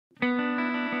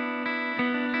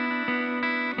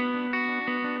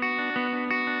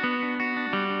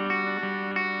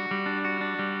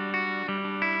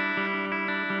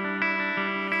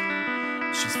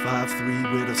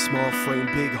5'3" with a small frame,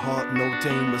 big heart, no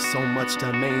dame, with so much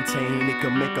to maintain. It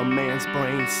can make a man's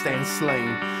brain stand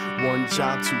slain. One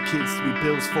job, 2 kids, 3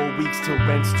 bills, 4 weeks till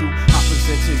rent's due. I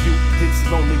present to you his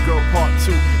Lonely Girl Part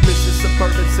 2. Mission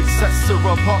suburban successor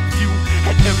of Park View.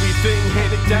 Had everything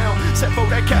handed down, except for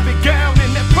that cabin gown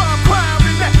and that prom crown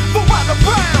and that Verona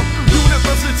Brown.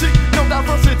 University, no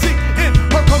diversity in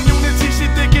her community. She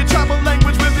thinking tribal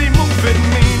language really moving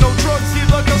me. No drugs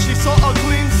either, cause she saw a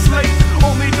clean slate.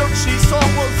 Only dirt she saw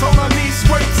was on her knee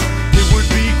scrapes. It would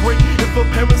be great if her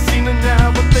parents seen her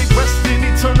now, but they resting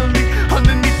eternally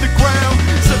underneath the ground.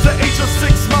 Since the age of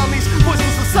 6, mommy's voice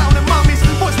was the sound, and mommy's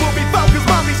voice will be found, cause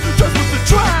mommy's dress was the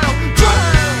drown.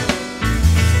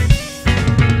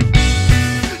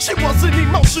 She was an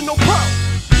emotional pro.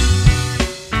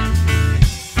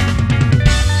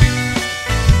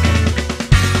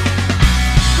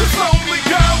 This lonely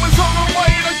girl is on her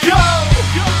way to go.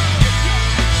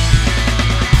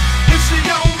 If she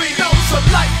only knows her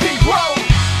life can grow.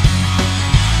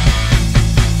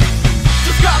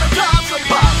 Just gotta dodge some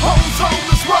potholes on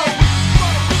this road.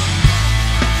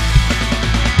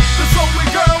 This lonely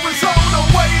girl is on her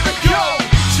way to go.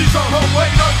 She's on her way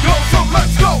to go, so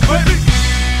let's go, baby.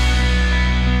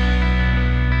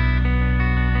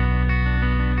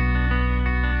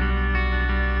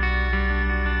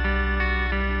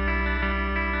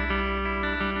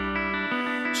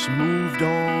 She moved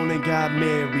on and got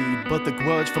married, but the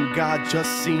grudge from God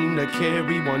just seemed to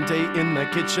carry. One day in the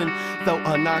kitchen, felt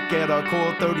a knock at her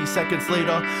call. 30 seconds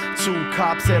later, 2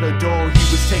 cops at her door. He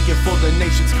was taken for the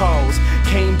nation's cause.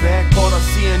 Came back, caught her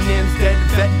CNN's dead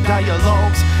vet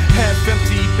dialogues. Half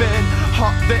empty bed,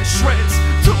 heart that shreds.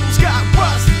 Tools got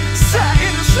rust, sat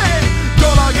in the shed.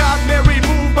 Daughter got married,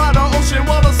 moved by the ocean,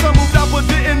 while the son moved out but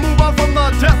didn't move on from the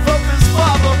death of his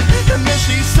father. And then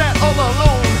she sat all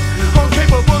alone,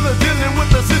 incapable of dealing with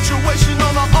the situation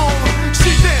on her own.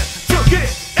 She then took it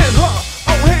in her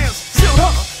own hands, sealed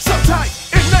her so tight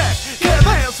in that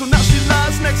caravan. So now she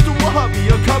lies next to a hubby,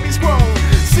 her cubby's grown.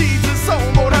 Seeds and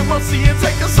sown, Lord have mercy and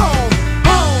take us home,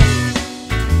 home.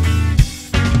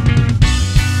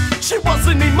 She was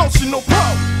an emotional pro.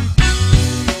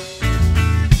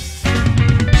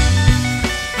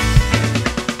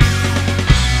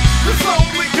 This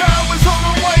lonely girl is on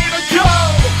her way to go.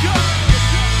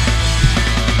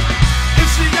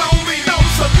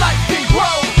 Life can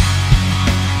grow.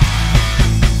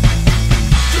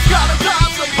 Just gotta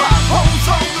dodge some potholes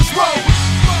on this road.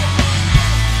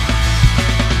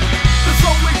 This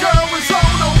lonely girl is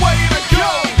on her way to go.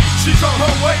 She's on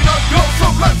her way to go, so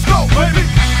let's go, baby.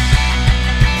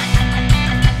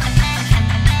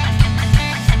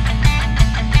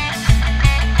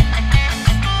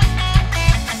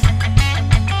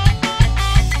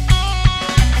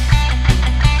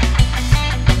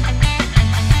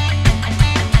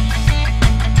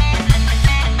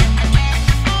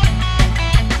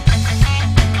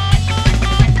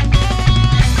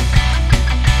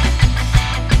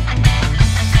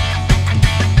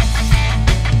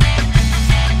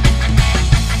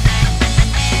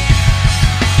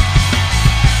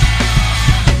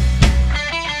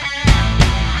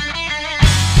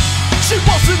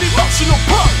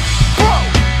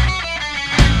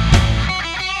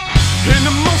 An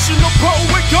emotional pro,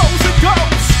 it goes, it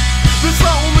goes. This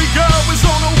lonely girl is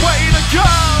on her way to go.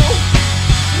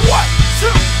 1, 2,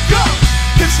 go.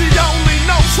 If she only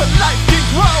knows her life can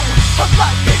grow. Her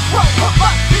life can grow, her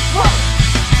life can grow.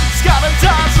 It's gotta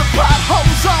dodge the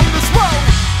potholes on this road.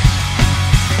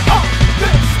 On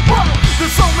this road.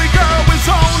 This lonely girl is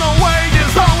on her way,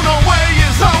 is on her way,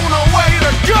 is on her way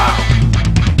to go.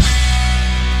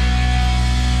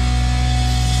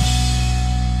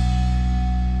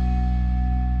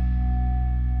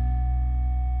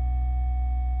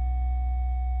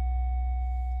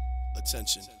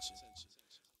 Attention,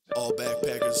 all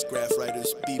backpackers, graph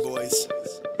writers, b-boys,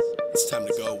 it's time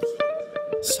to go.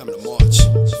 It's time to march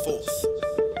forth.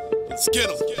 Let's get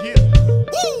 'em. Yeah.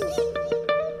 Woo!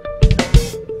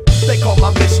 They call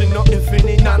my mission an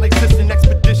infinite, non-existent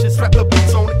expedition. Strap the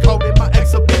boots on and call it my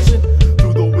exhibition.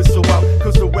 Threw the whistle out,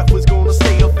 cause the rep was gonna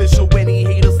stay official. When he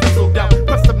haters whistle down,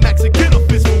 press the max and get a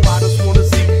physical. I just wanna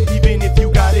see, even if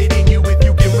you got it in you, if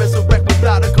you can resurrect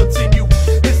without a continue.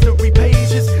 History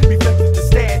pages, reflecting the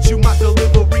statue. My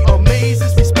delivery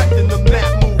amazes, respecting the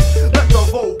map move. Let the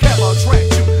vocab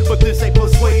attract you, but this ain't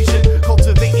persuasion.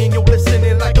 Cultivating your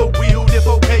listening like a wheel dip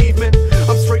on pavement.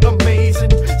 I'm straight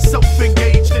amazing,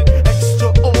 self-engaged and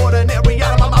extraordinary.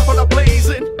 Out of my mouth on a blaze.